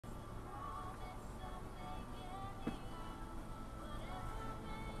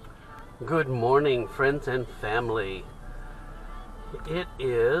Good morning, friends and family. It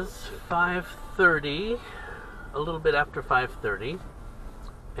is 5:30, a little bit after 5:30,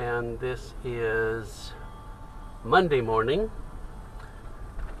 and this is Monday morning.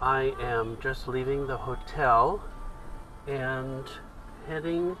 I am just leaving the hotel and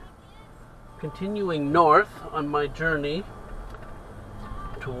continuing north on my journey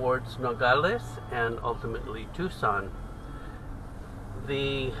towards Nogales and ultimately Tucson.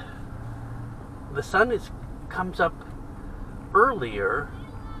 The sun comes up earlier,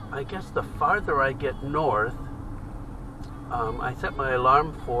 I guess, the farther I get north. I set my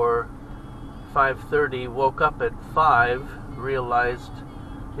alarm for 5:30, woke up at 5, realized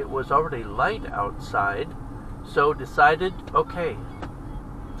it was already light outside, so decided, okay,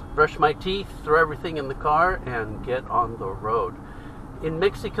 brush my teeth, throw everything in the car, and get on the road. In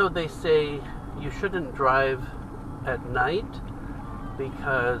Mexico, they say you shouldn't drive at night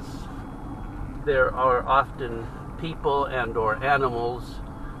because there are often people and or animals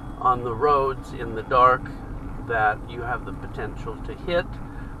on the roads in the dark that you have the potential to hit,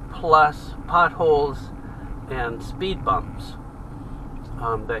 plus potholes and speed bumps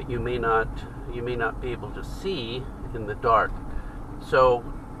that you may not be able to see in the dark. So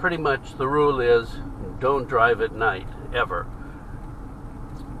pretty much the rule is don't drive at night ever.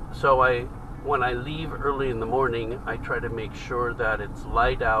 So when I leave early in the morning, I try to make sure that it's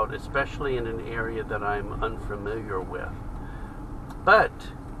light out, especially in an area that I'm unfamiliar with.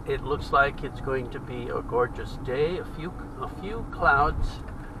 But it looks like it's going to be a gorgeous day. A few clouds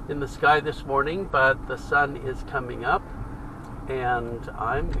in the sky this morning, but the sun is coming up, and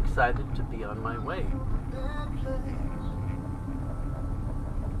I'm excited to be on my way.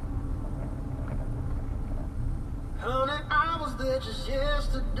 Honey, I was there just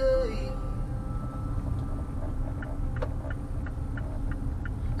yesterday,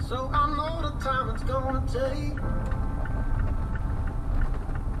 so I know the time it's gonna take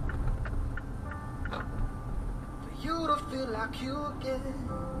for you to feel like you again.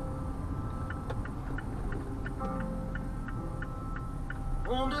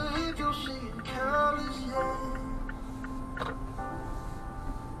 Wonder if you're seeing colors yet.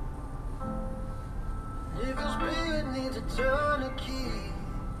 If your spirit needs a tourniquet,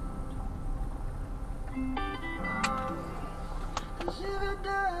 'cause if it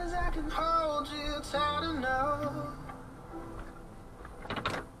does, I can hold you tight enough.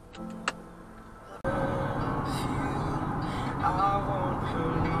 I want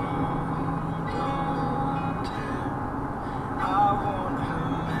her long time. I want her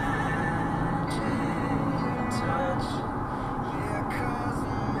magic touch. Yeah, 'cause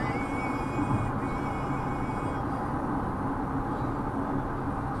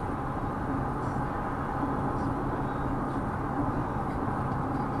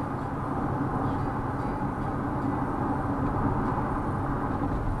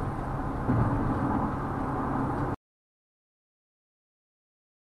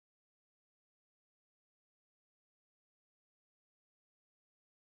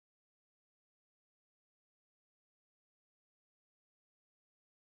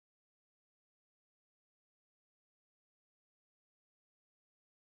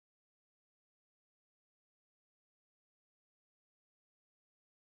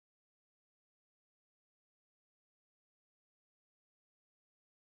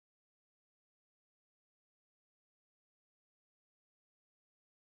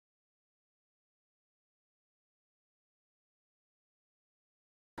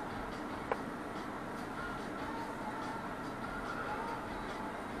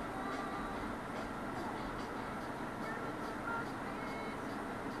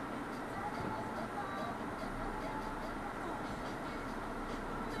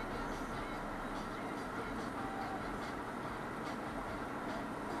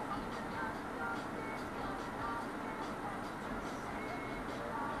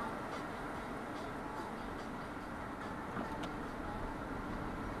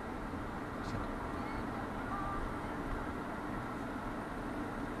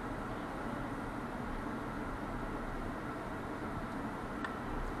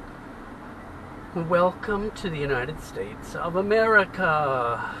Welcome to the United States of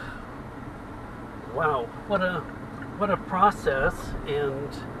America. Wow, what a process, and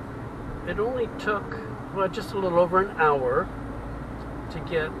it only took, well, just a little over an hour to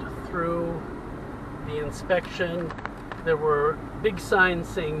get through the inspection. There were big signs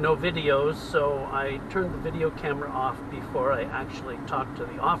saying no videos, so I turned the video camera off before I actually talked to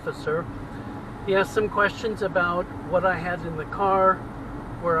the officer. He asked some questions about what I had in the car,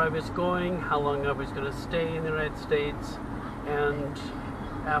 where I was going, how long I was going to stay in the United States, and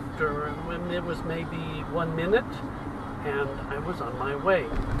after, when it was maybe 1 minute, and I was on my way.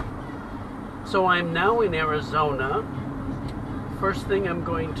 So I'm now in Arizona. First thing I'm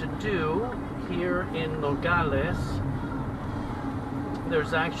going to do here in Nogales,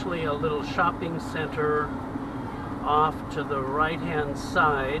 there's actually a little shopping center off to the right-hand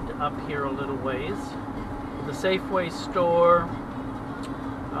side, up here a little ways. The Safeway store,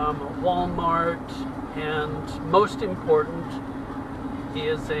 Walmart, and most important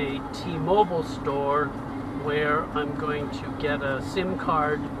is a T-Mobile store where I'm going to get a SIM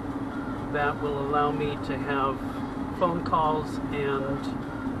card that will allow me to have phone calls and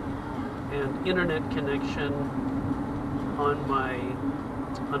internet connection on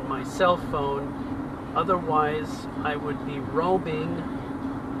my cell phone. Otherwise, I would be roaming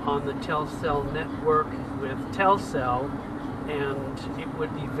on the Telcel network with Telcel, and it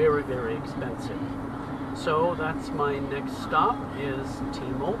would be very, very expensive. So that's my next stop, is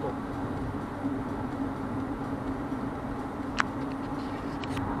T-Mobile.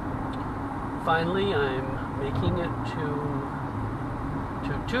 Finally, I'm making it to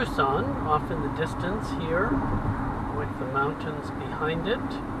Tucson, off in the distance here, with the mountains behind it.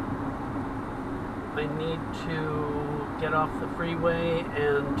 I need to get off the freeway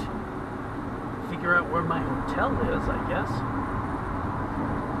and figure out where my hotel is, I guess.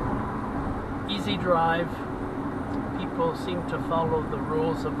 Easy drive. People seem to follow the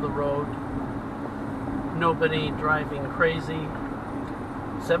rules of the road. Nobody driving crazy.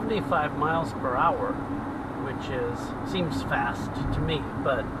 75 miles per hour, which seems fast to me,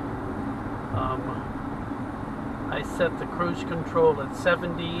 but I set the cruise control at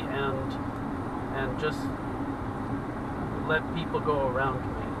 70 and just let people go around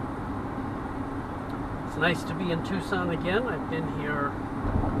me. It's nice to be in Tucson again. I've been here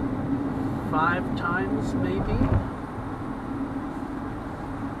 5 times maybe.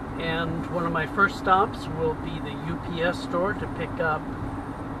 And one of my first stops will be the UPS store to pick up.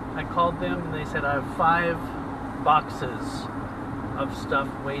 I called them and they said I have 5 boxes of stuff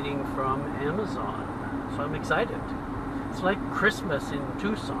waiting from Amazon. So I'm excited. It's like Christmas in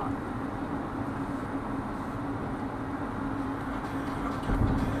Tucson.